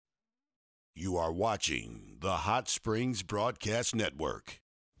You are watching the Hot Springs Broadcast Network.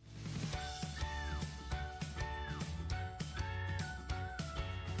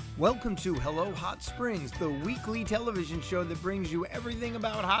 Welcome to Hello Hot Springs, the weekly television show that brings you everything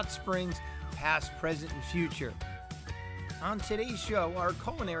about Hot Springs, past, present, and future. On today's show, our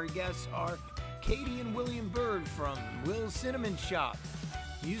culinary guests are Katie and William Byrd from Will's Cinnamon Shop,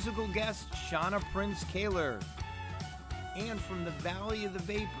 musical guest Shauna Prince Caylor, and from the Valley of the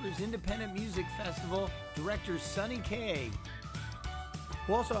Vapors Independent Music Festival, director Sonny K.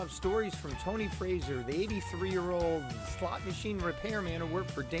 We'll also have stories from Tony Fraser, the 83-year-old slot machine repairman who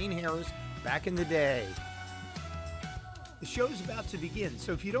worked for Dane Harris back in the day. The show's about to begin,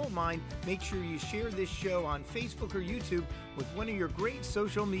 so if you don't mind, make sure you share this show on Facebook or YouTube with one of your great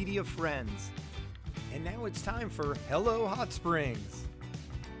social media friends. And now it's time for Hello Hot Springs.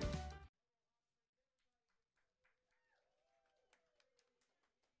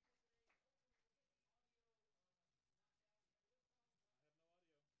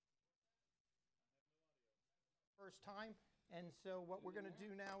 First time, and so what we're going to do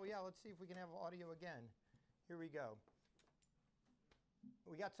now, let's see if we can have audio again. Here we go.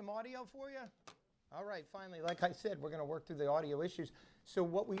 We got some audio for you? All right, finally, like I said, we're going to work through the audio issues. So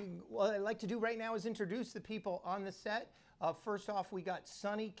what I'd like to do right now is introduce the people on the set. First off, we got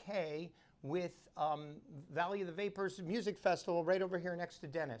Sonny K with Valley of the Vapors Music Festival right over here next to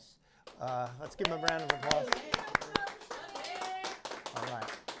Dennis. Let's give him a round of applause. All right.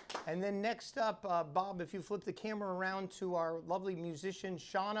 And then next up, Bob, if you flip the camera around to our lovely musician,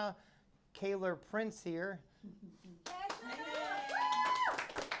 Shauna Caylor Prince here.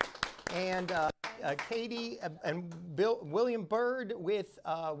 And Katie and William Byrd with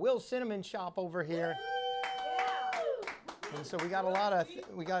Will's Cinnamon Shop over here. And so we got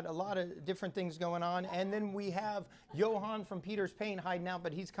a lot of different things going on. And then we have Johann from Peter's Paint hiding out,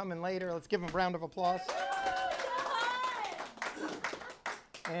 but he's coming later. Let's give him a round of applause.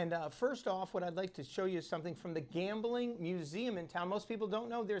 And first off, what I'd like to show you is something from the Gambling Museum in town. Most people don't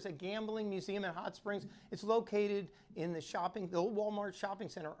know there's a gambling museum in Hot Springs. It's located in the old Walmart shopping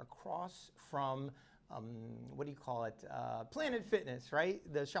center across from, Planet Fitness, right?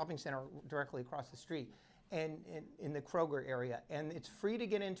 The shopping center directly across the street and in the Kroger area. And it's free to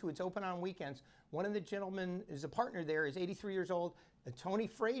get into. It's open on weekends. One of the gentlemen is a partner there, is 83 years old, Tony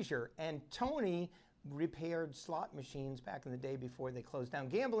Fraser. And Tony repaired slot machines back in the day before they closed down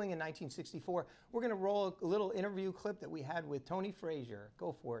gambling in 1964. We're going to roll a little interview clip that we had with Tony Fraser.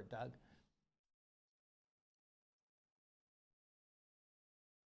 Go for it, Doug.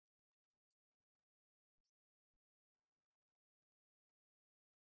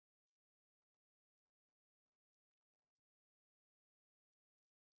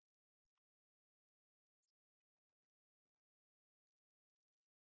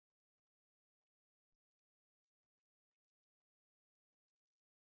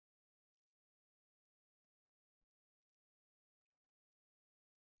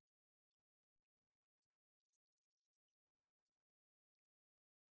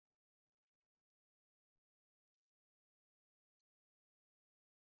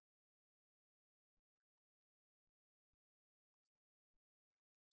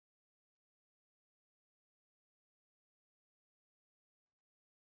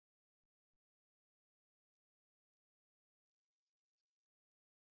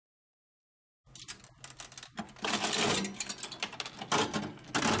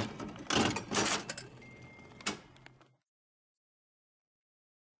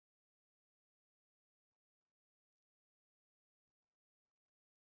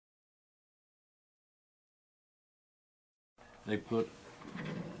 They put,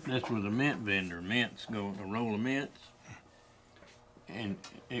 this was a mint vendor, a roll of mints, and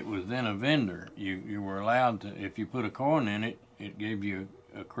it was then a vendor. You were allowed to, if you put a coin in it, it gave you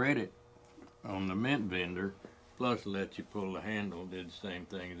a credit on the mint vendor, plus let you pull the handle, did the same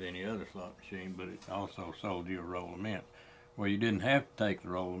thing as any other slot machine, but it also sold you a roll of mints. Well, you didn't have to take the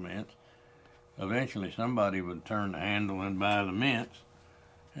roll of mints. Eventually somebody would turn the handle and buy the mints,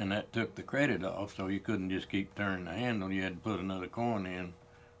 and that took the credit off, so you couldn't just keep turning the handle. You had to put another coin in,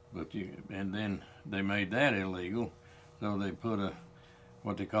 and then they made that illegal, so they put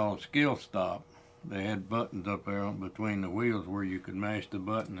what they call a skill stop. They had buttons up there between the wheels where you could mash the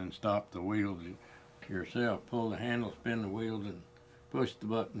button and stop the wheels yourself. Pull the handle, spin the wheels, and push the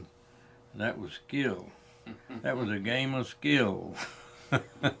button. That was skill. That was a game of skill.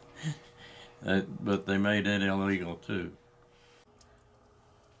 But they made that illegal too.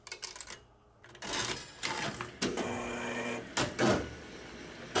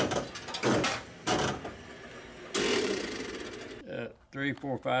 3,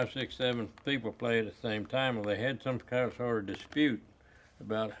 4, 5, 6, 7 people play at the same time. Well, they had some kind of sort of dispute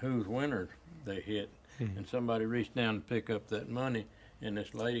about whose winner they hit. And somebody reached down to pick up that money, and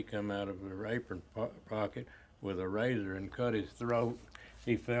this lady come out of her apron pocket with a razor and cut his throat.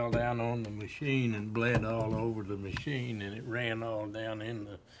 He fell down on the machine and bled all over the machine, and it ran all down in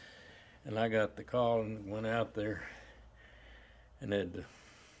the... And I got the call and went out there and had to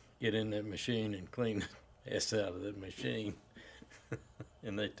get in that machine and clean the S out of the machine.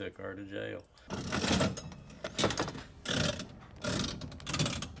 And they took her to jail.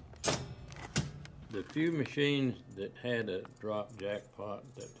 The few machines that had a drop jackpot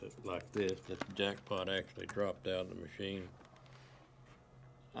like this, that the jackpot actually dropped out of the machine,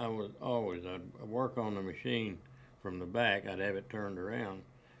 I'd work on the machine from the back. I'd have it turned around.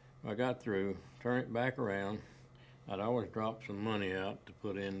 I got through, turn it back around. I'd always drop some money out to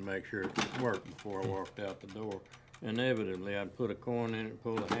put in, make sure it worked before I walked out the door. Inevitably, I'd put a coin in it,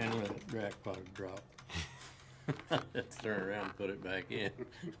 pull the handle, and the jackpot would drop. I'd turn around and put it back in.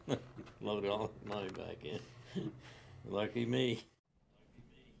 Load all the money back in. Lucky me.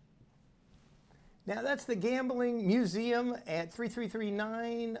 Now that's the Gambling Museum at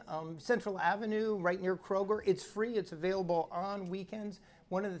 3339 Central Avenue, right near Kroger. It's free. It's available on weekends.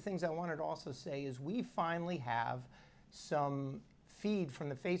 One of the things I wanted to also say is we finally have some feed from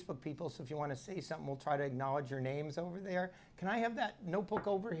the Facebook people, so if you want to say something, we'll try to acknowledge your names over there. Can I have that notebook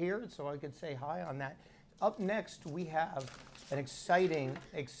over here so I could say hi on that? Up next, we have an exciting,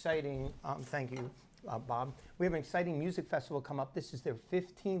 thank you, Bob. We have an exciting music festival come up. This is their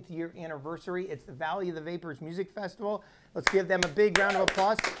 15th year anniversary. It's the Valley of the Vapors Music Festival. Let's give them a big round of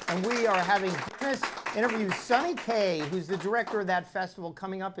applause. And we are having Dennis interview Sonny K, who's the director of that festival,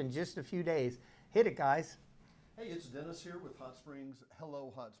 coming up in just a few days. Hit it, guys. Hey, it's Dennis here with Hot Springs,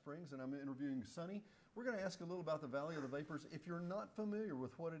 Hello Hot Springs, and I'm interviewing Sonny. We're going to ask a little about the Valley of the Vapors. If you're not familiar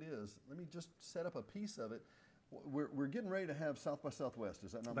with what it is, let me just set up a piece of it. We're getting ready to have South by Southwest,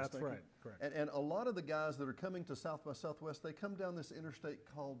 is that not mistaken? That's right, correct. And a lot of the guys that are coming to South by Southwest, they come down this interstate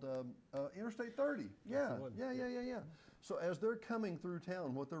called Interstate 30. Yeah. So as they're coming through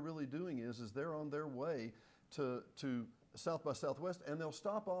town, what they're really doing is they're on their way to South by Southwest, and they'll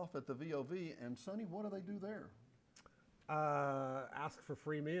stop off at the VOV. And Sonny, what do they do there? Ask for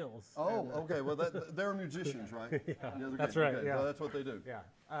free meals. Oh, okay. Well, they're musicians, right? Yeah, that's right. Okay. Yeah, well, that's what they do.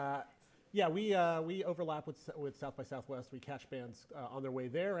 Yeah. We overlap with South by Southwest. We catch bands on their way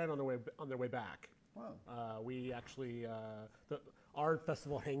there and on their way back. Wow. We actually our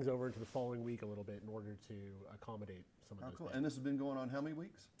festival hangs over into the following week a little bit in order to accommodate some of those Cool. bands. And this has been going on how many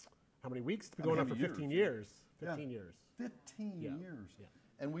weeks? How many weeks? It's been going on for 15 years. 15 years. 15 years. Yeah.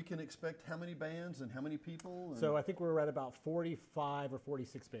 And we can expect how many bands and how many people? So I think we're at about 45 or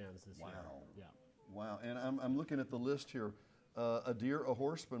 46 bands this year. Yeah. Wow. And I'm looking at the list here. A Deer, a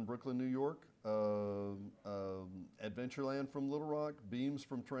Horse from Brooklyn, New York. Adventureland from Little Rock. Beams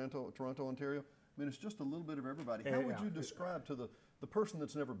from Toronto, Ontario. I mean, it's just a little bit of everybody. How would you describe to the person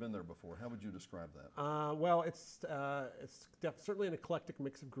that's never been there before? How would you describe that? Well, it's certainly an eclectic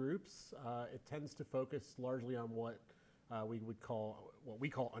mix of groups. It tends to focus largely on what we call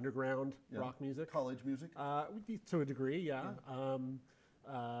underground rock music. College music? To a degree, yeah.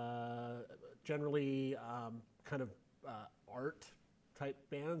 Generally, kind of art type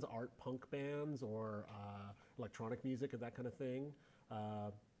bands, art punk bands, or electronic music and that kind of thing.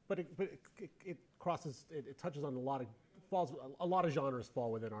 But it crosses, it touches on a lot of genres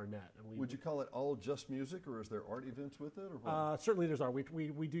fall within our net. And would you call it all just music, or is there art events with it? Or certainly there's art.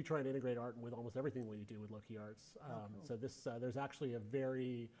 We do try and integrate art with almost everything we do with Low-Key Arts. Cool. So there's actually a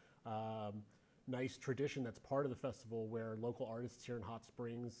very nice tradition that's part of the festival where local artists here in Hot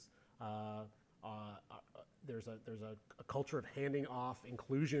Springs, there's a culture of handing off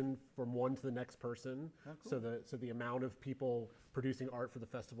inclusion from one to the next person. Oh, cool. So the amount of people producing art for the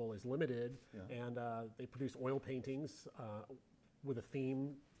festival is limited, and they produce oil paintings with a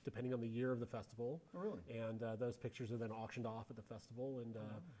theme depending on the year of the festival. Oh, really? And those pictures are then auctioned off at the festival and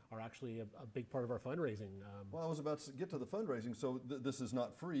are actually a big part of our fundraising. Well, I was about to get to the fundraising. So this is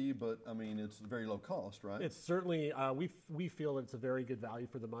not free, but I mean, it's very low cost, right? It's certainly, we feel it's a very good value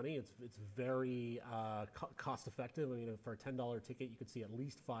for the money. It's very cost effective. I mean, for a $10 ticket, you could see at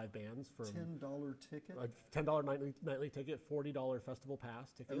least 5 bands. For $10 ticket? A $10 nightly ticket, $40 festival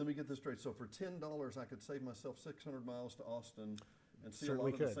pass ticket. And let me get this straight. So for $10, I could save myself 600 miles to Austin and see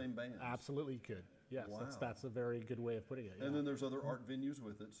Certainly a lot of the same bands. Absolutely, you could. Yes, Wow. that's a very good way of putting it. Yeah. And then there's other art venues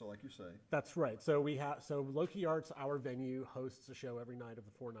with it. So like you say, That's right. So Low-Key Arts, our venue, hosts a show every night of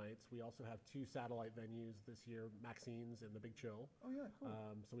the 4 nights. We also have 2 satellite venues this year, Maxine's and the Big Chill. oh yeah, cool.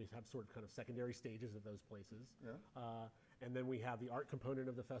 So we have sort of kind of secondary stages at those places. Yeah. And then we have the art component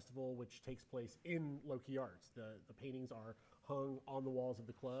of the festival, which takes place in Low-Key Arts. The paintings are hung on the walls of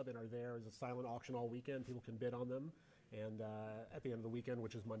the club and are there as a silent auction all weekend. People can bid on them. And at the end of the weekend,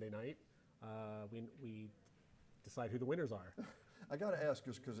 which is Monday night, we decide who the winners are. I got to ask,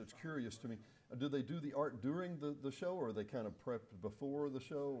 just because it's curious to me, do they do the art during the show, or are they kind of prepped before the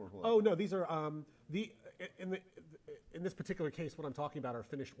show, or what? Oh no, these are in this particular case, what I'm talking about are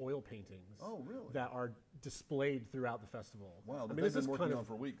finished oil paintings. Oh, really? That are displayed throughout the festival. Wow, I they've been working on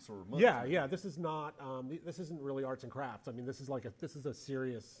for weeks or months. Yeah, yeah. This is not. This isn't really arts and crafts. I mean, this is a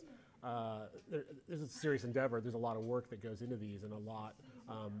serious. This is a serious endeavor. There's a lot of work that goes into these, and a lot.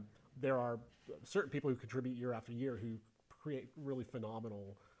 There are certain people who contribute year after year who create really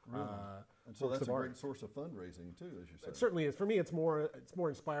phenomenal. And so that's a great source of fundraising too, as you said. It certainly is. For me, it's more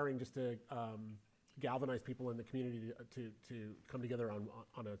inspiring just to galvanize people in the community to come together on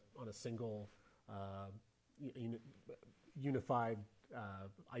a single unified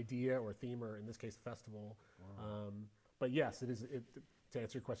idea or theme, or in this case, festival. Wow. But yes, it is. To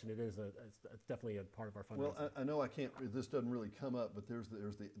answer your question, it's definitely a part of our fundraising. Well, I know I can't. This doesn't really come up, but there's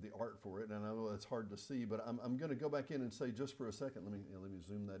the art for it, and I know it's hard to see. But I'm going to go back in and say just for a second. Let me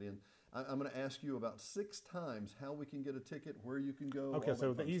zoom that in. I'm going to ask you about 6 times how we can get a ticket, where you can go. Okay,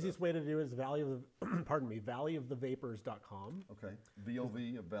 so the easiest way to do it is valleyofthevapors.com. Okay,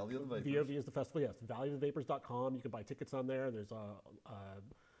 VOV of Valley of the Vapors. VOV is the festival. Yes, valleyofthevapors.com. You can buy tickets on there. There's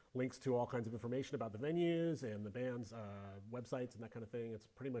links to all kinds of information about the venues and the band's websites and that kind of thing. It's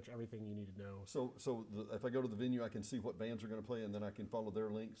pretty much everything you need to know. So if I go to the venue, I can see what bands are going to play, and then I can follow their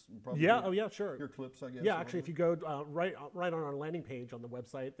links. Probably yeah. Oh, yeah. Sure. Your clips, I guess. Yeah. Actually, if you go right on our landing page on the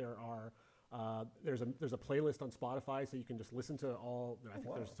website, there are there's a playlist on Spotify, so you can just listen to all. I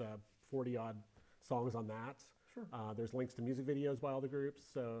think there's 40 odd songs on that. Sure. There's links to music videos by all the groups.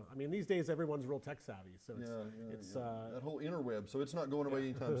 So, I mean, these days everyone's real tech savvy. So it's that whole interweb. So it's not going away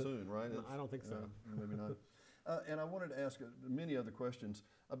anytime soon, right? I don't think so. Maybe not. And I wanted to ask many other questions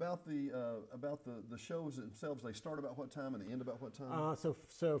about the shows themselves. They start about what time and they end about what time?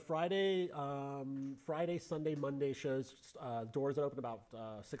 So Friday, Sunday, Monday shows. Doors open about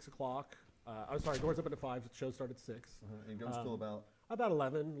 6 o'clock. Doors open at 5. Shows start at 6. And goes till about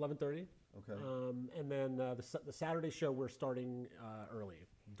 11:30. Okay. And then the Saturday show, we're starting early.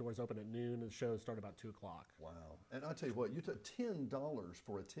 Doors open at noon, and the shows start about 2 o'clock. Wow. And I tell you what, you took $10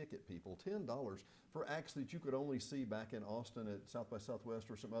 for a ticket, people. $10 for acts that you could only see back in Austin at South by Southwest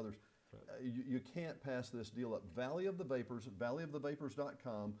or some others. Right. You can't pass this deal up. Valley of the Vapors,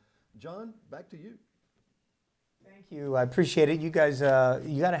 valleyofthevapors.com. John, back to you. Thank you. I appreciate it. You guys,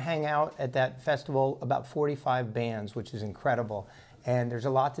 you got to hang out at that festival. About 45 bands, which is incredible. And there's a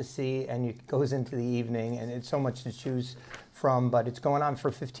lot to see, and it goes into the evening, and it's so much to choose from, but it's going on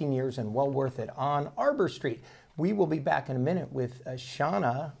for 15 years and well worth it on Arbor Street. We will be back in a minute with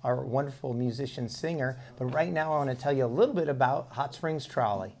Shauna, our wonderful musician singer, but right now I want to tell you a little bit about Hot Springs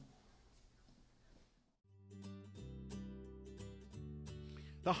Trolley.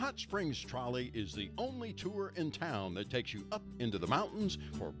 The Hot Springs Trolley is the only tour in town that takes you up into the mountains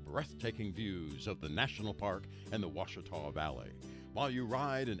for breathtaking views of the National Park and the Ouachita Valley. While you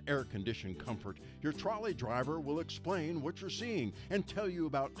ride in air-conditioned comfort, your trolley driver will explain what you're seeing and tell you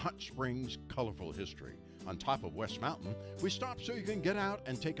about Hot Springs' colorful history. On top of West Mountain, we stop so you can get out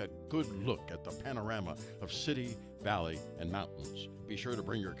and take a good look at the panorama of city, valley, and mountains. Be sure to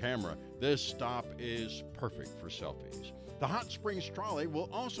bring your camera. This stop is perfect for selfies. The Hot Springs Trolley will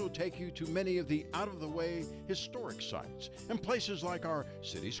also take you to many of the out-of-the-way historic sites and places like our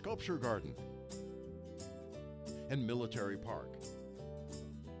City Sculpture Garden and Military Park.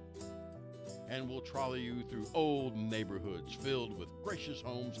 And we'll trolley you through old neighborhoods filled with gracious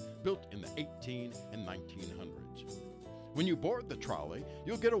homes built in the 18 and 1900s. When you board the trolley,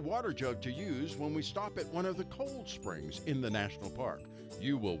 you'll get a water jug to use when we stop at one of the cold springs in the national park.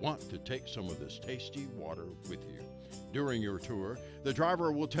 You will want to take some of this tasty water with you. During your tour, the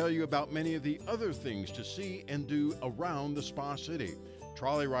driver will tell you about many of the other things to see and do around the Spa City.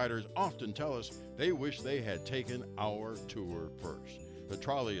 Trolley riders often tell us they wish they had taken our tour first. The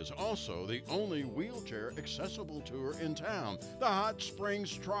trolley is also the only wheelchair-accessible tour in town, the Hot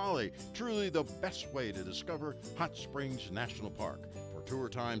Springs Trolley, truly the best way to discover Hot Springs National Park. For tour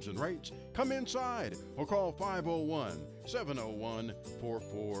times and rates, come inside or call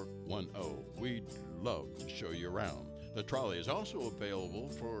 501-701-4410. We'd love to show you around. The trolley is also available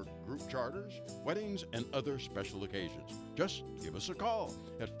for group charters, weddings, and other special occasions. Just give us a call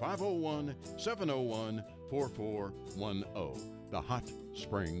at 501-701-4410. The Hot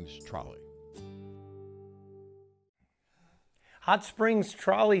Springs Trolley. Hot Springs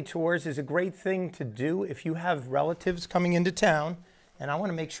trolley tours is a great thing to do if you have relatives coming into town. And I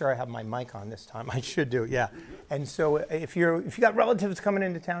want to make sure I have my mic on this time. I should do, yeah. And so if you got relatives coming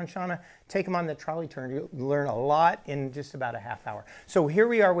into town, Shauna, take them on the trolley tour. You'll learn a lot in just about a half hour. So here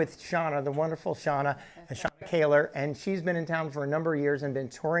we are with Shauna, the wonderful Shauna Caylor, and she's been in town for a number of years and been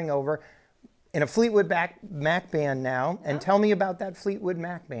touring over in a Fleetwood Mac band now. And tell me about that Fleetwood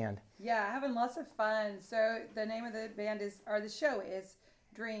Mac band. Yeah, having lots of fun. So the name of the band the show is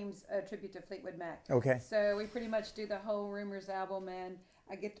Dreams, a tribute to Fleetwood Mac. Okay. So we pretty much do the whole Rumors album, and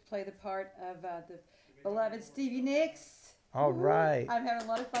I get to play the part of the beloved Stevie Nicks. All right. I'm having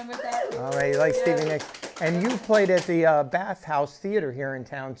a lot of fun with that. All right, you like Stevie Nicks. And you've played at the Bathhouse Theater here in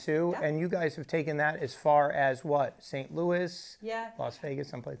town too, and you guys have taken that as far as what? St. Louis? Yeah. Las Vegas,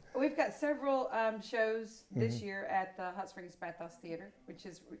 someplace? We've got several shows this year at the Hot Springs Bathhouse Theater, which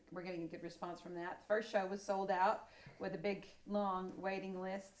is, we're getting a good response from that. The first show was sold out with a big, long waiting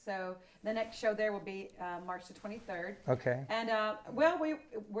list. So the next show there will be March the 23rd. Okay. And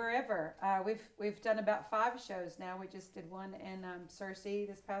wherever we've done about 5 shows now. We just did one in Searcy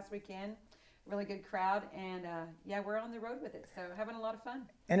this past weekend. Really good crowd, and we're on the road with it. So having a lot of fun.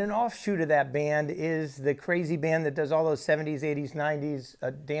 And an offshoot of that band is the crazy band that does all those 70s, 80s,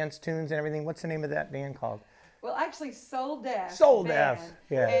 90s dance tunes and everything. What's the name of that band called? Well, actually, Soul Deaf. Soul Deaf,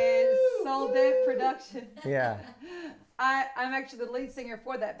 yeah. And Soul Deaf Production. Yeah. I'm actually the lead singer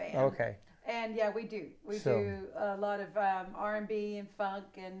for that band. Okay. And yeah, we do. We do a lot of R&B and funk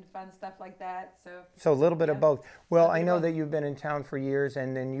and fun stuff like that. So a little bit of both. Well, I know that you've been in town for years,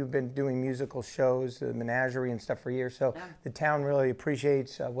 and then you've been doing musical shows, the menagerie and stuff for years. So the town really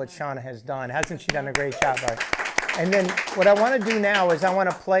appreciates what Shauna has done. Hasn't she done a great job? Right? And then what I want to do now is I want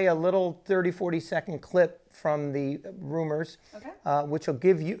to play a little 30, 40-second clip from the Rumors, which will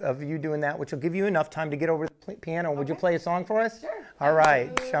give you, of you doing that, which will give you enough time to get over the piano. Would you play a song for us? Sure. All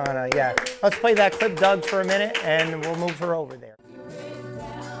right, Shauna, yeah. Let's play that clip, Doug, for a minute, and we'll move her over there.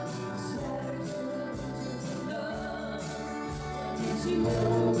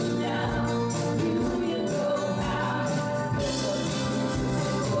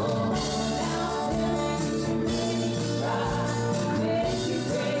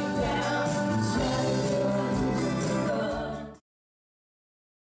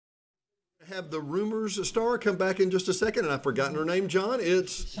 Have the Rumors star come back in just a second, and I've forgotten her name, John.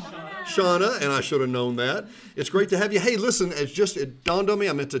 It's Shauna, and I should have known that. It's great to have you. Hey, listen, it dawned on me,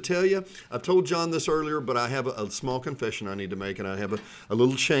 I meant to tell you. I've told John this earlier, but I have a small confession I need to make, and I have a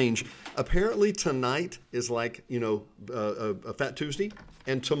little change. Apparently tonight is like, a Fat Tuesday,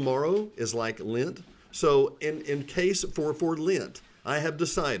 and tomorrow is like Lent. So in case for Lent, I have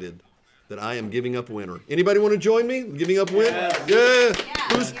decided that I am giving up winter. Anybody want to join me? Giving up winter? Yeah.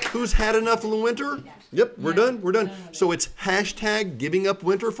 Who's had enough of the winter? Yep, we're done. We're done. So it's hashtag giving up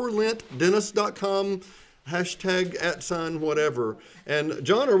winter for Lent, Dennis.com, hashtag @ whatever. And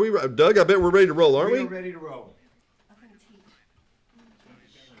John, are we, Doug, I bet we're ready to roll, aren't we? We're ready to roll.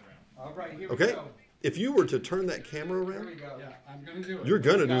 All right, here we Okay. go. If you were to turn that camera around, Here we go. Yeah, I'm going to do it. you're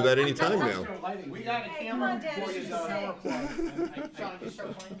going to do that anytime now. We got a camera for you, Doug.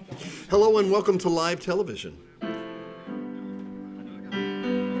 Hello and welcome to live television.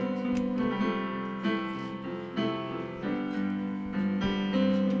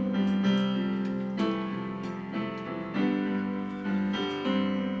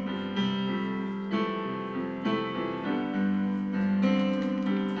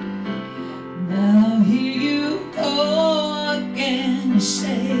 Now here you go again, you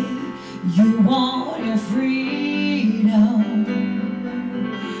say you want your freedom.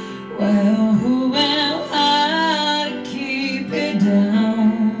 Well, who am I to keep it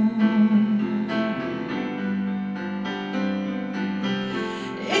down?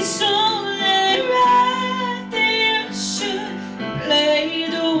 It's only right that you should play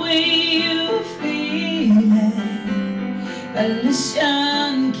the way you feel it, but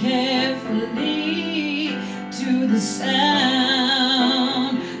listen carefully to the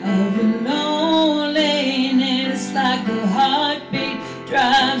sound of your loneliness, like a heartbeat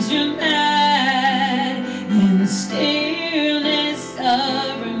drives you mad, in the stillness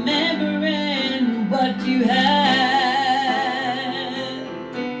of remembering what you had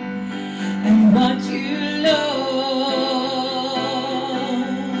and what you lost,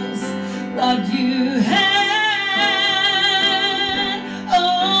 what you had.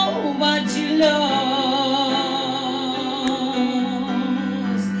 What you lost.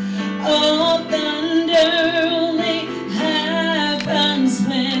 Oh, thunder only happens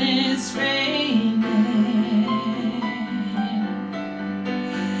when it's raining.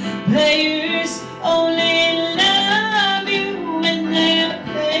 Players only love you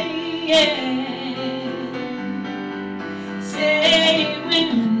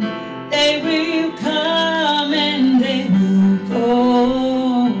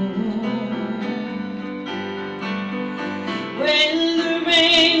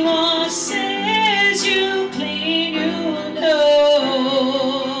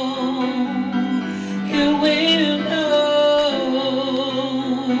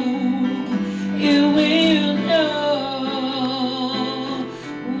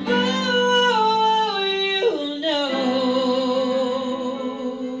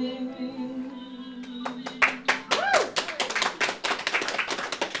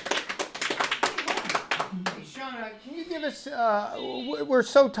we're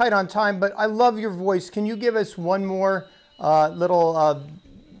so tight on time, but I love your voice. Can you give us one more little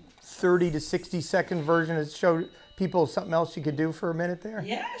 30 to 60 second version to show people something else you could do for a minute there?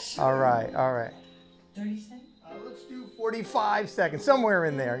 Yeah, sure. All right. 30 seconds? Let's do 45 seconds, somewhere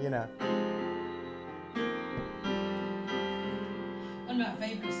in there, One of my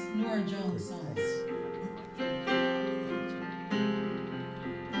favorite Nora Jones songs.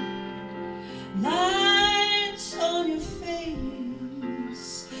 Lights on your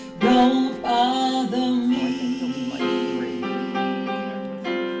face don't bother me.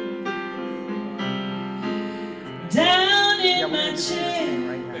 Down in my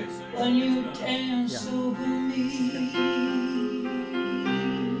chair when you dance over me.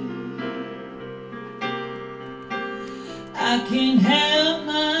 I can't help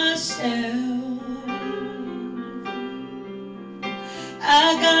myself.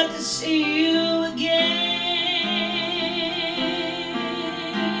 I got to see you again.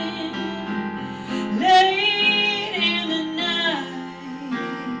 Late in the night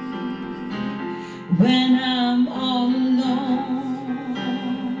when I'm all alone,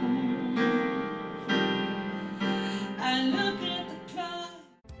 I look at the clock.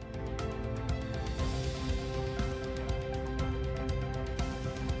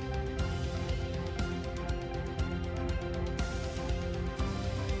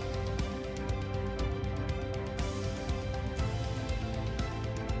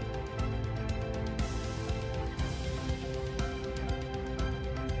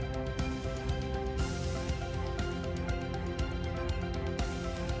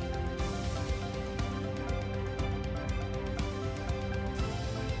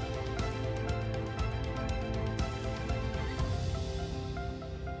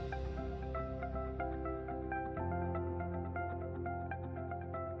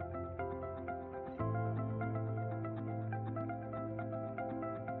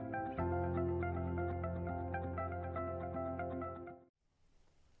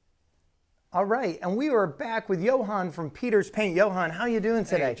 All right, and we are back with Johann from Peter's Paint. Johann, how you doing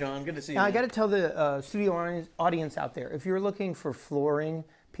today? Hey, John, good to see you. Now, I man. got to tell the studio audience out there, if you're looking for flooring,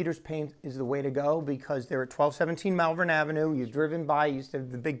 Peter's Paint is the way to go because they're at 1217 Malvern Avenue. You've driven by, you used to have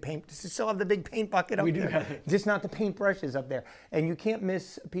the big paint, still have the big paint bucket up there. We do have it. Just not the paint brushes up there. And you can't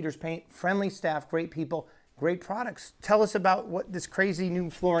miss Peter's Paint. Friendly staff, great people, great products. Tell us about what this crazy new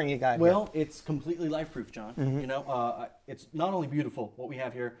flooring you got Well, here. it's completely life-proof, John. You know, it's not only beautiful, what we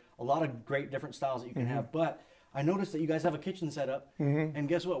have here, a lot of great different styles that you can have, but I noticed that you guys have a kitchen set up, and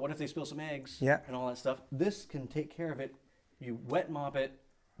guess what? What if they spill some eggs and all that stuff? This can take care of it. You wet mop it.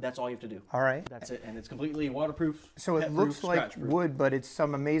 That's all you have to do. All right. That's it, and it's completely waterproof. So it pet-proof, looks like scratch-proof. wood, but it's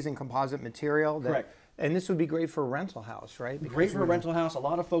some amazing composite material. Correct. And this would be great for a rental house, right? Because Great for a rental house. A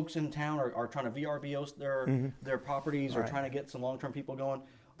lot of folks in town are trying to VRBO their properties or trying to get some long-term people going.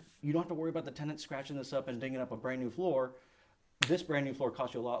 You don't have to worry about the tenants scratching this up and digging up a brand new floor. This brand new floor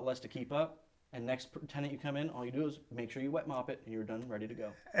costs you a lot less to keep up. And next tenant you come in, all you do is make sure you wet mop it and you're done, ready to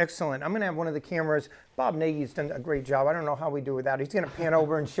go. Excellent. I'm going to have one of the cameras. Bob Nagy's done a great job. I don't know how we do without. He's going to pan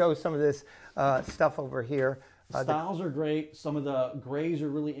over and show some of this stuff over here. Styles are great. Some of the grays are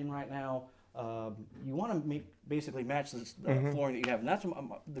really in right now. You want to basically match the flooring that you have. And that's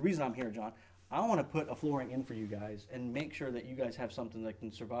the reason I'm here, John. I want to put a flooring in for you guys and make sure that you guys have something that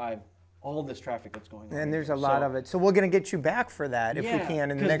can survive all this traffic that's going on. And there's a lot of it. So we're going to get you back for that if we can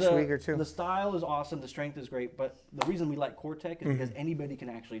in the next week or two. The style is awesome. The strength is great. But the reason we like Cortec is because anybody can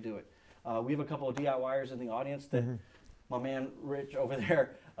actually do it. We have a couple of DIYers in the audience that my man Rich over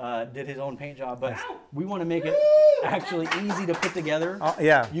there did his own paint job. But we want to make it actually easy to put together.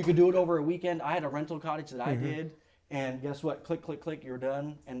 You could do it over a weekend. I had a rental cottage that I did. And guess what? Click, click, click, you're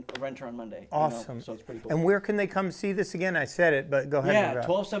done. And a renter on Monday. Awesome. You know? So it's pretty cool. And where can they come see this again? I said it, but go ahead. Yeah,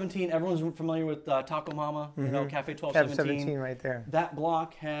 1217. Everyone's familiar with Taco Mama, you know, Cafe 1217. 17 right there. That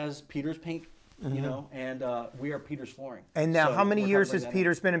block has Peter's Paint, you know, and we are Peter's Flooring. And now, So how many we're years trying has to bring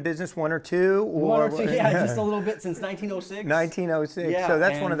Peter's been in business? One or two? One or two, yeah, just a little bit since 1906. 1906. Yeah, So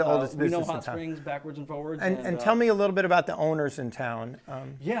that's one of the and, oldest we know businesses in Hot town. Springs backwards and forwards. And tell me a little bit about the owners in town.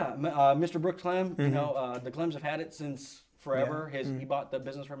 Mr. Brooks Clem, you know, the Clems have had it since forever. He bought the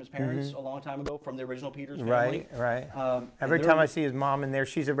business from his parents a long time ago from the original Peters family. Right. Every time I see his mom in there,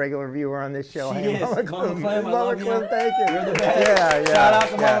 she's a regular viewer on this show. She Hey, is. Mama Mama Clem, Clem, I love you. thank you. You're the best. Shout out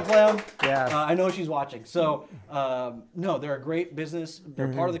to Mama Clem. Yeah. I know she's watching. So, no, they're a great business.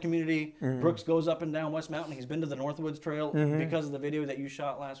 They're part of the community. Brooks goes up and down West Mountain. He's been to the Northwoods Trail because of the video that you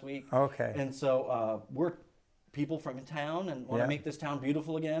shot last week. Okay. And so we're people from town and want to make this town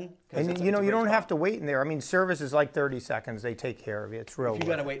beautiful again. And you know, you don't have to wait in there. I mean, service is like 30 seconds. They take care of you. It's real. If you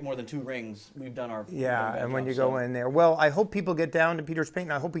got to wait more than 2 rings, we've done our and when you go in there. Well, I hope people get down to Peter's Paint,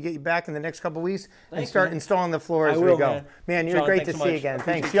 and I hope we get you back in the next couple of weeks and start installing the floor as we go. Man, you're great to see you again.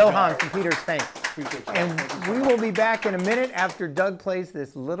 Thanks, Johann from Peter's Paint. Appreciate you. And we will be back in a minute after Doug plays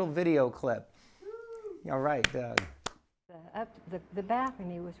this little video clip. All right, Doug. The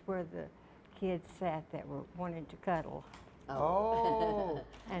balcony was where the kids sat that were wanting to cuddle. Oh,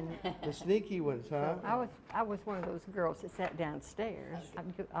 And the sneaky ones, huh? so I was one of those girls that sat downstairs.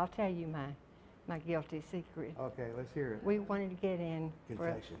 I'll tell you my guilty secret. Okay, let's hear it. We wanted to get in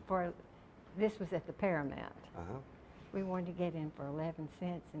Confession. for this was at the Paramount. Uh-huh. We wanted to get in for 11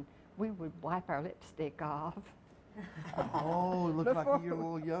 cents, and we would wipe our lipstick off Oh, it looks like Before- you're a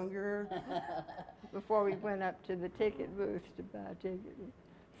little younger. before we went up to the ticket booth to buy a ticket.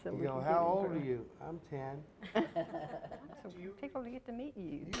 So You we know, could how get in old for- are you? I'm 10. So tickled to get to meet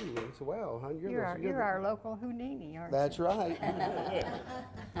you. You as well, huh? You're our local Houdini, aren't That's you? right.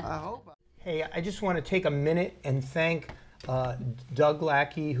 I hope. Hey, I just want to take a minute and thank Doug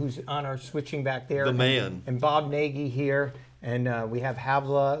Lackey, who's on our switching back there. The man. And Bob Nagy here. And we have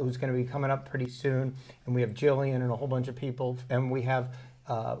Havla, who's going to be coming up pretty soon. And we have Jillian and a whole bunch of people. And we have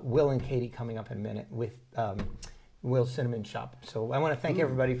Will and Katie coming up in a minute with Will's Cinnamon Shop. So I want to thank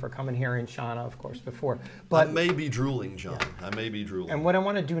everybody for coming here, and Shauna, of course, before. But I may be drooling, John. I may be drooling. And what I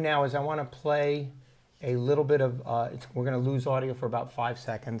want to do now is I want to play a little bit of, we're going to lose audio for about 5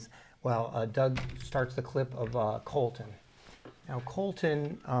 seconds while Doug starts the clip of Colton. Now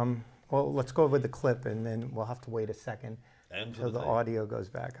Colton, well, let's go with the clip and then we'll have to wait a second until the audio goes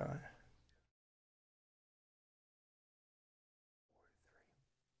back on.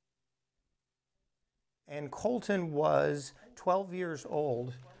 And Colton was 12 years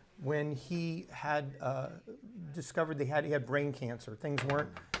old when he had discovered he had brain cancer. Things weren't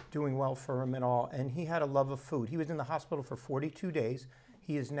doing well for him at all, and he had a love of food. He was in the hospital for 42 days.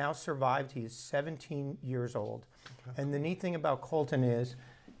 He has now survived. He is 17 years old. Okay. And the neat thing about Colton is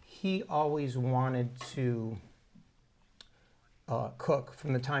he always wanted to cook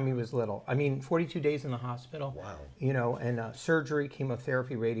from the time he was little. I mean, 42 days in the hospital. Wow. You know, and surgery,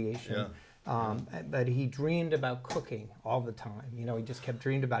 chemotherapy, radiation. Yeah. But he dreamed about cooking all the time. You know, he just kept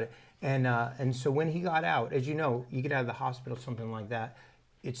dreamed about it. And so when he got out, as you know, you get out of the hospital, something like that,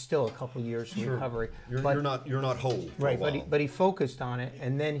 it's still a couple years of recovery. You're not whole. Right, but he focused on it,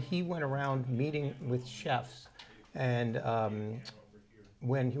 and then he went around meeting with chefs, and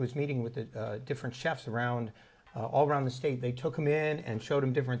when he was meeting with the different chefs around, all around the state, they took him in and showed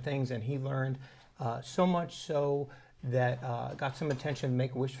him different things, and he learned so much so that got some attention.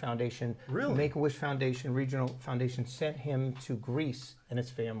 Make-A-Wish Foundation. Really? Make-A-Wish Foundation, regional foundation, sent him to Greece and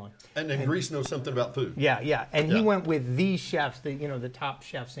his family. And Greece knows something about food. Yeah. And he went with these chefs, the top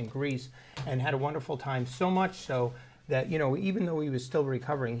chefs in Greece, and had a wonderful time. So much so that, you know, even though he was still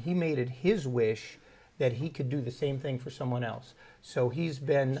recovering, he made it his wish that he could do the same thing for someone else. So he's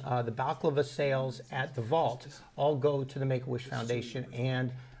been, the baklava sales at the Vault all go to the Make-A-Wish Foundation,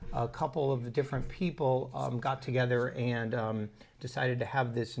 and a couple of different people got together and decided to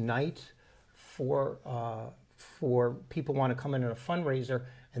have this night for people who want to come in on a fundraiser,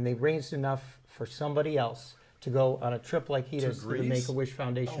 and they raised enough for somebody else to go on a trip like he does to the Make-A-Wish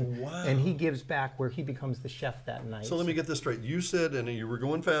Foundation. Oh, wow. And he gives back where he becomes the chef that night. So let me get this straight. You said, and you were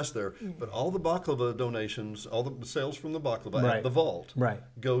going fast there, but all the baklava donations, all the sales from the baklava at the Vault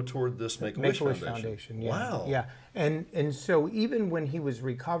go toward this Make-A-Wish Foundation. Yeah. Wow. Yeah. And so even when he was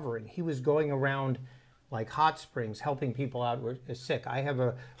recovering, he was going around like Hot Springs, helping people out who are sick. I have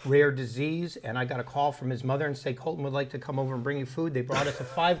a rare disease, and I got a call from his mother and say, Colton would like to come over and bring you food. They brought us a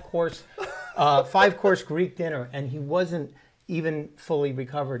five-course Greek dinner, and he wasn't even fully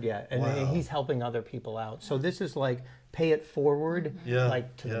recovered yet. And he's helping other people out. So this is like pay it forward,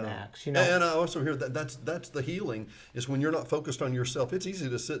 like to the max. You know? And I also hear that's the healing, is when you're not focused on yourself. It's easy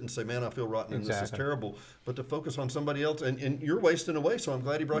to sit and say, man, I feel rotten and this is terrible. But to focus on somebody else, and you're wasting away, so I'm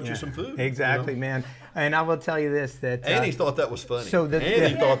glad he brought you some food. Exactly, man. And I will tell you this, that... Annie thought that was funny. So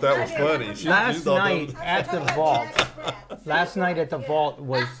Annie thought that was funny. Last night at the Vault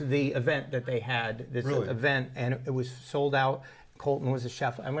was the event that they had, this event, and it was sold out. Colton was a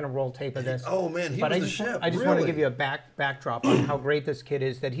chef. I'm going to roll tape of this. Oh, man, he was the chef. I just want to give you a backdrop on how great this kid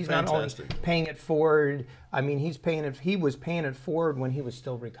is, that he's not only paying it forward. I mean, he was paying it forward when he was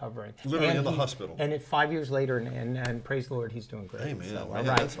still recovering. Literally in the hospital. And 5 years later, and praise the Lord, he's doing great. Hey, man, so, man, all right.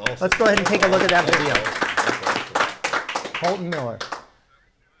 that's awesome. Let's go ahead and take a look at that video. Colton Miller.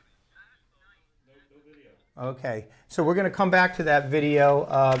 Okay, so we're going to come back to that video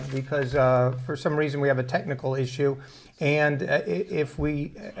because for some reason we have a technical issue, and if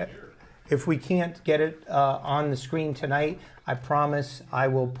we can't get it on the screen tonight, I promise I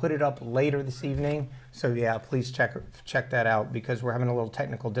will put it up later this evening. So yeah, please check that out because we're having a little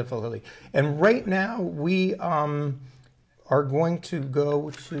technical difficulty. And right now we are going to go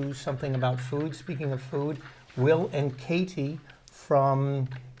to something about food. Speaking of food, Will and Katie from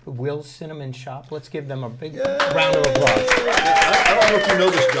Will's Cinnamon Shop. Let's give them a big round of applause. I don't know if you know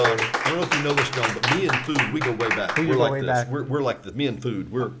this, John. I don't know if you know this, John, but me and food, we go way back. We're like way back. We're like this. Me and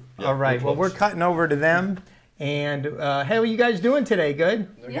food. All right. Well, we're cutting over to them. And hey, what are you guys doing today? Good?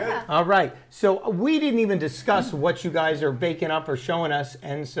 Yeah. All right. So we didn't even discuss what you guys are baking up or showing us,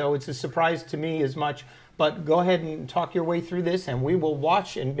 and so it's a surprise to me as much. But go ahead and talk your way through this, and we will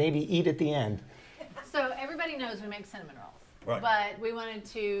watch and maybe eat at the end. So everybody knows we make cinnamon rolls. Right. But we wanted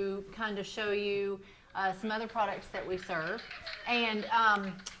to kind of show you some other products that we serve. And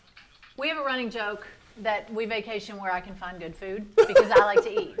we have a running joke that we vacation where I can find good food because I like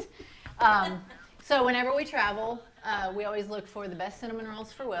to eat. So whenever we travel, we always look for the best cinnamon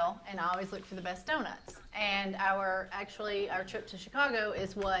rolls for Will, and I always look for the best donuts. And our trip to Chicago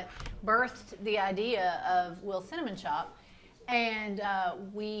is what birthed the idea of Will's Cinnamon Shop. And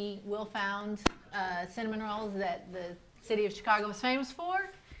Will found cinnamon rolls that the city of Chicago was famous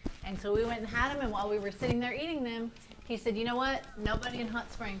for, and so we went and had them, and while we were sitting there eating them, he said, you know what, nobody in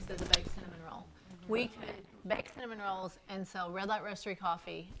Hot Springs does a baked cinnamon roll. We could bake cinnamon rolls and sell Red Light Roastery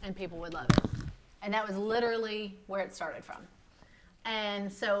coffee, and people would love it. And that was literally where it started from.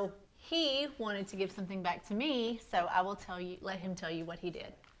 And so he wanted to give something back to me, so I will let him tell you what he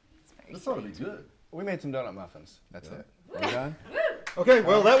did. This ought to be good. We made some donut muffins. That's it. Are we done? Okay,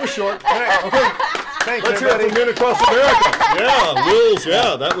 well, that was short. Okay. Thanks, Let's hear everybody. it from men across America. Yeah, Will's,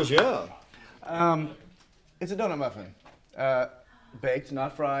 that was, It's a donut muffin. Baked,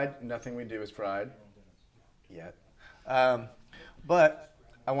 not fried. Nothing we do is fried. Yet. But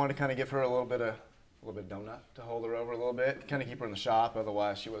I wanted to kind of give her a little bit of donut to hold her over a little bit, kind of keep her in the shop,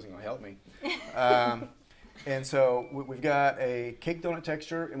 otherwise she wasn't going to help me. And so we've got a cake donut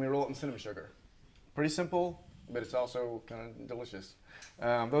texture, and we roll it in cinnamon sugar. Pretty simple, but it's also kind of delicious.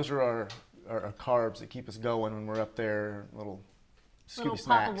 Those are our carbs that keep us going when we're up there. Little Scooby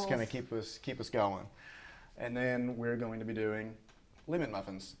snacks kind of keep us going. And then we're going to be doing lemon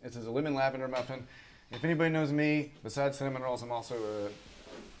muffins. This is a lemon lavender muffin. If anybody knows me, besides cinnamon rolls, I'm also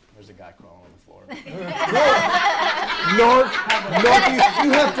there's a guy crawling on the floor. Narc,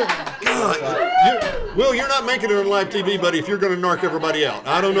 you have to. Will, you're not making it on live TV, buddy, if you're going to narc everybody out.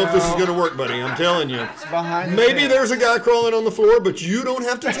 I don't know if this is going to work, buddy. I'm telling you. Maybe there's a guy crawling on the floor, but you don't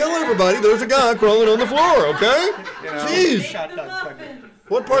have to tell everybody there's a guy crawling on the floor, okay? Jeez.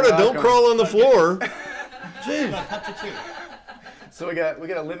 What part of don't crawl on the floor? Jeez. So we got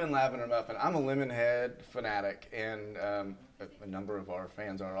a lemon lavender muffin. I'm a lemon head fanatic, and a number of our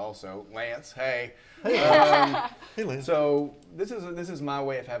fans are also. Lance, hey. Hey, Lance. So this is my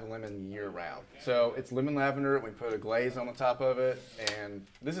way of having lemon year round. So it's lemon lavender. We put a glaze on the top of it, and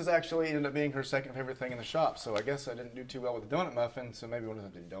this is actually ended up being her second favorite thing in the shop. So I guess I didn't do too well with the donut muffin. So maybe we'll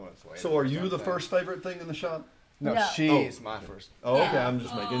have to do donuts later. So are you the first favorite thing in the shop? No, she's my first. Oh, okay. I'm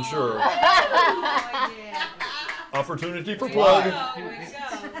just making sure. Opportunity for plug.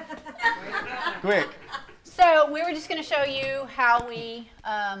 Quick. So we were just going to show you how we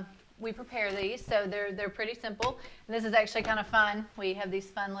prepare these. So they're pretty simple. And this is actually kind of fun. We have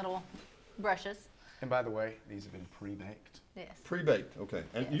these fun little brushes. And by the way, these have been pre-baked. Yes. Pre-baked, okay.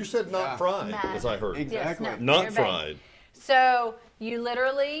 And you said not fried, as I heard. Exactly. Yes, not fried. So you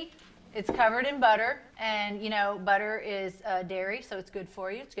literally, it's covered in butter, and you know butter is dairy, so it's good for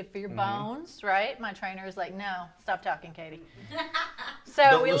you. It's good for your bones, right? My trainer is like, no, stop talking, Katie.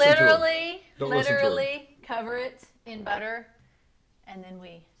 So we literally cover it in butter, and then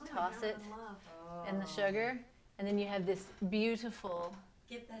we toss it in the sugar, and then you have this beautiful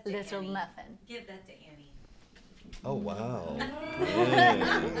little muffin. Give that to Annie. Oh, wow.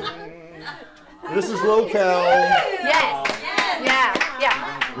 This is low-cal. Yes. Yeah.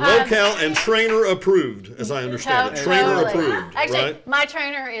 Low-cal and trainer approved, as I understand it. Trainer approved, Actually, right? my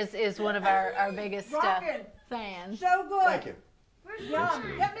trainer is one of our biggest fans. So good. Thank you. Yum.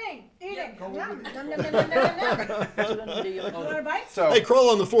 Yummy. Eat it. Yum. Yum. You want a bite? So, Hey, crawl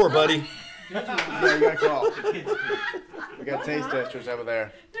on the floor, buddy. yeah, you gotta crawl. We got taste testers over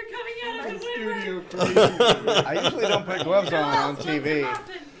there. They're coming out of the window. I usually don't put gloves on TV.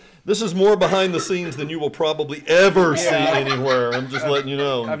 This is more behind the scenes than you will probably ever see anywhere. I'm just letting you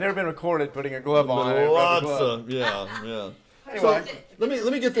know. I've never been recorded putting a glove on. Lots of, yeah. So let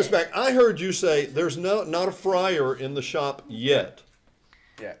me get this back. I heard you say there's not a fryer in the shop yet.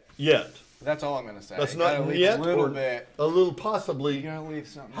 Yet. That's all I'm gonna say. That's You not gotta leave yet, a little or bit. a little possibly. You gotta leave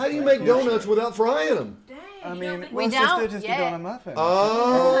something. How do you make donuts without frying them? I mean, We it's don't just a yet. donut muffin.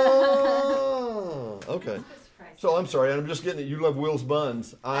 Oh, okay. So I'm sorry, I'm just getting it. You love Will's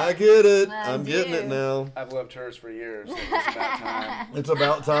buns. I get it. I'm getting it now. I've loved hers for years. So it's about time. It's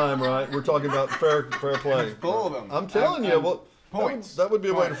about time, right? We're talking about fair play. Full of them. I'm telling you, well, points. That would be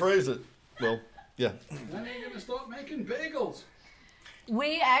a way to phrase it. Well, yeah. When are you going to start making bagels?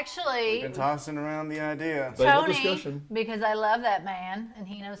 We actually, We've been tossing around the idea. Tony, because I love that man and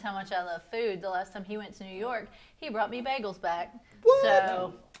he knows how much I love food, the last time he went to New York, he brought me bagels back. What?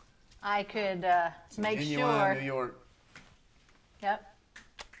 So I could make Genuine sure. New York. Yep.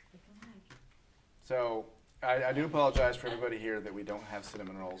 So I do apologize for everybody here that we don't have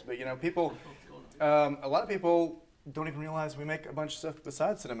cinnamon rolls. But, you know, people, a lot of people don't even realize we make a bunch of stuff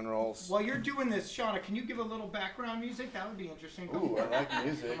besides cinnamon rolls. While you're doing this, Shauna, can you give a little background music? That would be interesting. Ooh, I like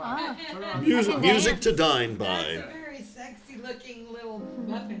music. Music to dine by. That's a very sexy looking little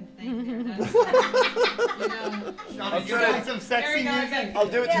muffin thing there. That's, you know, Shauna, you got some sexy music. I'll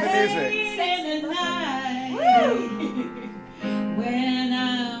do it to the music. Saturday night, when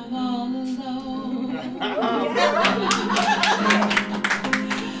I'm all alone,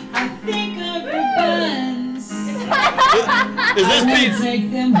 I think of your buns. Is this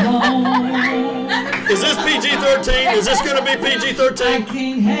Take them home. Is this PG-13? Is this going to be PG-13? I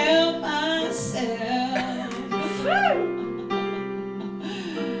can't help myself.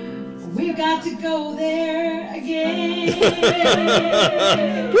 We've got to go there again.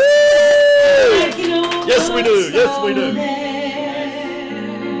 Yes, we do. Yes, we do.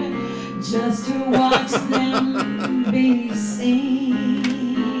 Just to watch them be seen.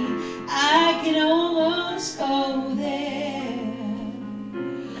 I can almost go there.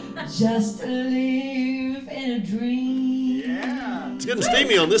 Just to live in a dream. Yeah. It's getting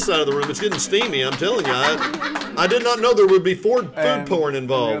steamy on this side of the room. It's getting steamy, I'm telling you. I did not know there would be food porn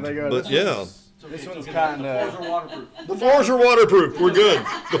involved. But yeah. This one's kind of... The floors are waterproof. We're good.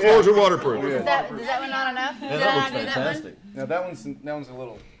 The floors are waterproof. Is that one not enough? Yeah, Did that I looks do that one? fantastic. No, that one's a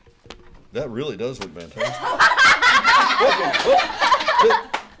little... That really does look fantastic.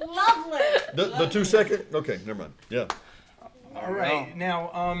 lovely. The 2 second? Okay, never mind. Yeah. All right.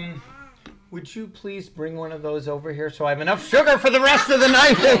 Now, would you please bring one of those over here so I have enough sugar for the rest of the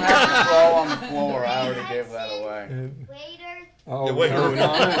night? Roll on the floor. I already gave that away. Oh, Yeah, waiter.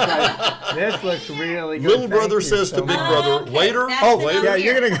 no. This looks really good. Little brother Thank you says so to big much. brother, waiter. Oh, waiter. yeah,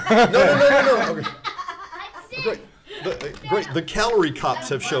 you're going to go. No. Okay. Great. The calorie cops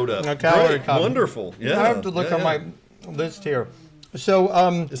have showed up. No, calorie Great. cops. Wonderful. Yeah. I have to look on my list here. So,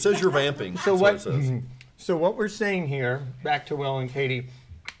 it says you're vamping. So That's what? it says. So what we're saying here, back to Will and Katie,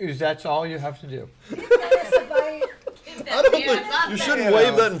 is that's all you have to do. I don't think you shouldn't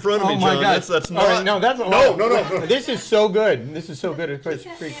wave that in front of me, Oh my John. gosh. That's All not. right, no, that's no. This is so good. This is so good. It's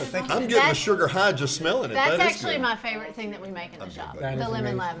I'm getting the sugar high just smelling it. That's That is actually good. my favorite thing that we make in the shop. That The is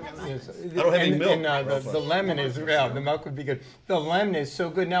lemon amazing. lavender muffin. Yes. I don't have any milk. And, the lemon is, yeah, the milk would be good. The lemon is so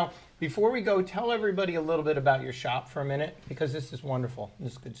good. Now, before we go, tell everybody a little bit about your shop for a minute, because this is wonderful.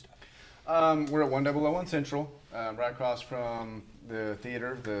 This is good stuff. We're at 1001 Central, right across from the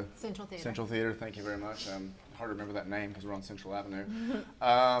theater, the Central Theater. Central Theater. Thank you very much. Hard to remember that name because we're on Central Avenue.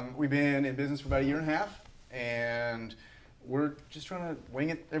 We've been in business for about 1.5 years, and we're just trying to wing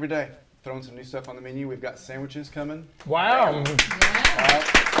it every day, throwing some new stuff on the menu. We've got sandwiches coming. Wow.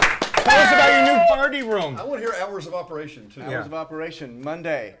 Tell us about your new party room. I want to hear hours of operation too. Hours of operation.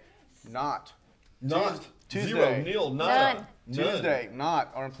 Monday, not. Tuesday. Zero. Nil. Nada. Tuesday,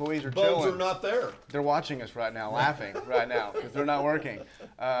 not. Our employees are Bugs chilling. are not there. They're watching us right now, laughing right now because they're not working.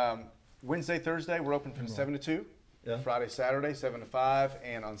 Wednesday, Thursday, we're open from 7 to 2. Yeah. Friday, Saturday, 7 to 5,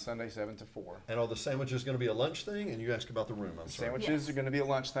 and on Sunday, 7 to 4. And are the sandwiches going to be a lunch thing? And you asked about the room. I'm sorry. Sandwiches are going to be a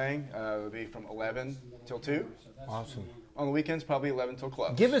lunch thing. It'll be from 11 till 2. Awesome. On the weekends, probably 11 till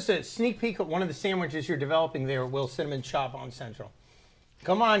close. Give us a sneak peek at one of the sandwiches you're developing there at Will's Cinnamon Shop on Central.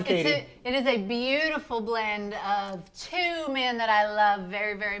 Come on, Katie. It is a beautiful blend of two men that I love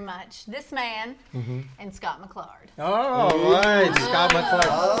very, very much. This man and Scott McClard. Oh, right, Scott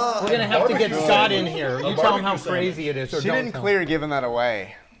McClard. We're going to have to get Scott in here. You tell him how crazy it is. Or She don't didn't tell clear giving that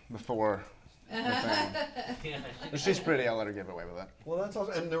away before the thing. If she's pretty, I'll let her give away with that. Well, that's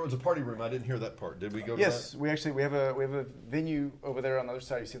awesome. And there was a party room. I didn't hear that part. Did we go to Yes, we have a venue over there on the other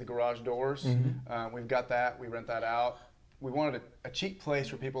side. You see the garage doors. We've got that. We rent that out. We wanted a cheap place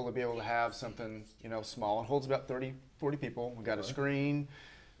for people to be able to have something, small. It holds about 30, 40 people. We've got a screen,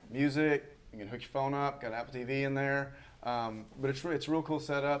 music. You can hook your phone up. Got Apple TV in there. But it's a real cool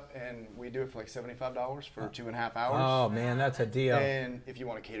setup, and we do it for like $75 for 2.5 hours. Oh man, that's a deal. And if you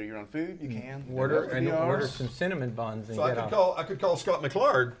want to cater your own food, you can. Order some cinnamon buns and So I could call Scott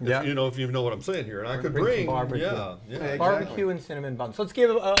McClard, if you know what I'm saying here, and I could bring barbecue. Exactly. Barbecue and cinnamon buns. Let's give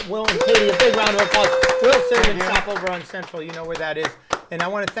Will and Katie a big round of applause. Will Cinnamon Shop over on Central, you know where that is. And I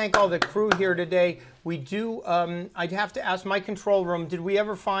want to thank all the crew here today. We do. I'd have to ask my control room. Did we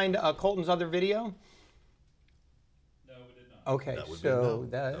ever find Colton's other video? Okay, so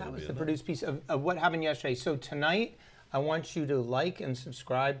that was the produced piece of what happened yesterday. So tonight, I want you to like and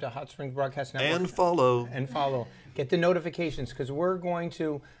subscribe to Hot Springs Broadcast Network. And follow. And follow. Get the notifications, because we're going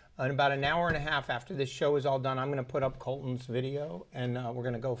to, in about an hour and a half after this show is all done, I'm going to put up Colton's video, and we're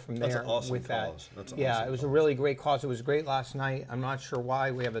going to go from there. That's an awesome with cause. that. That's an yeah, awesome it was a really great cause. It was great last night. I'm not sure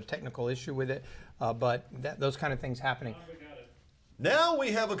why. We have a technical issue with it, but those kind of things happening. Now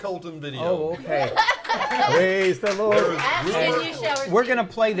we have a Colton video. Oh, okay. Praise the Lord. We're going to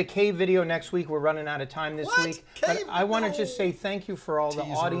play the cave video next week. We're running out of time this week. But I want to just say thank you for all the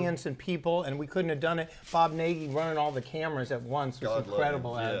audience and people, and we couldn't have done it. Bob Nagy running all the cameras at once was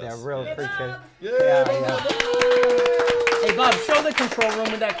incredible out there. Really appreciate it. Hey, Bob, show the control room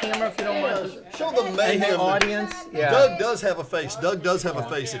with that camera if you don't mind. Show the mayhem. Audience. Yeah. Doug does have a face. Doug does have a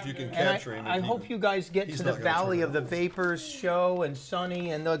face if you can capture him. I hope you guys get to the Valley of the Vapors show, and Sonny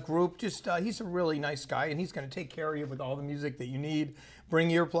and the group. Just he's a really nice guy, and he's going to take care of you with all the music that you need. Bring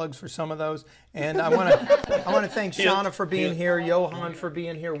earplugs for some of those. And I want to thank Shauna for being here, Johann for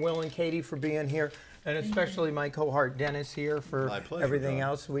being here, Will and Katie for being here, and especially my cohort Dennis here for everything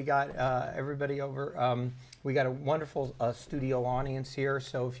else. We got everybody over. We got a wonderful studio audience here,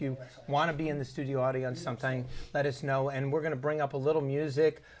 so if you want to be in the studio audience sometime, let us know. And we're going to bring up a little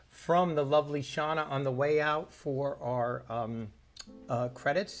music from the lovely Shauna on the way out for our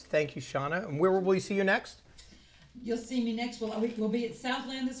credits. Thank you, Shauna. And where will we see you next? You'll see me next. We'll be at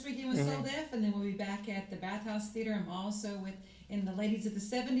Southland this weekend with Soul Deaf, and then we'll be back at the Bathhouse Theater. I'm also in the Ladies of the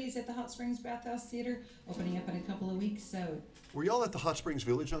 70s at the Hot Springs Bathhouse Theater, opening up in a couple of weeks. So. Were y'all at the Hot Springs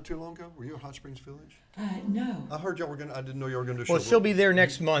Village not too long ago? Were you at Hot Springs Village? No. I heard y'all were I didn't know y'all were going to do. Well, she'll be there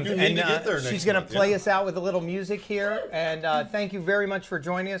next month, You need to get there next she's going to month, play us out with a little music here. And thank you very much for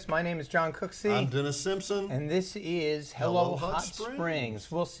joining us. My name is John Cooksey. I'm Dennis Simpson. And this is Hello Hot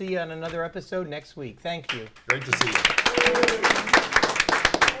Springs. We'll see you on another episode next week. Thank you. Great to see you.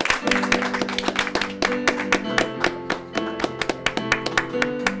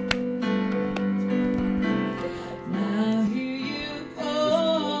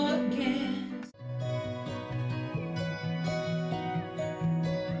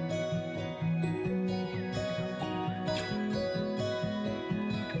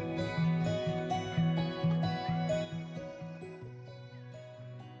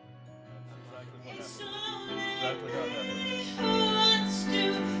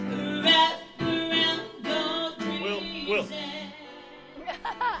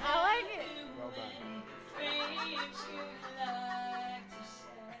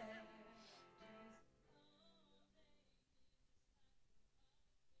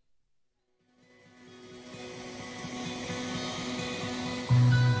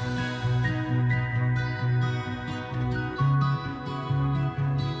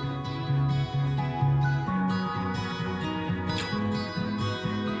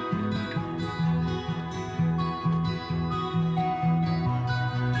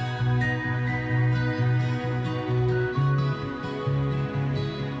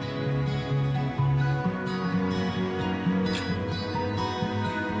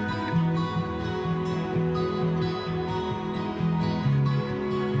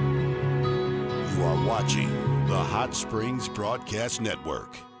 Watching the Hot Springs Broadcast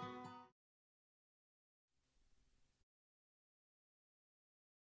Network.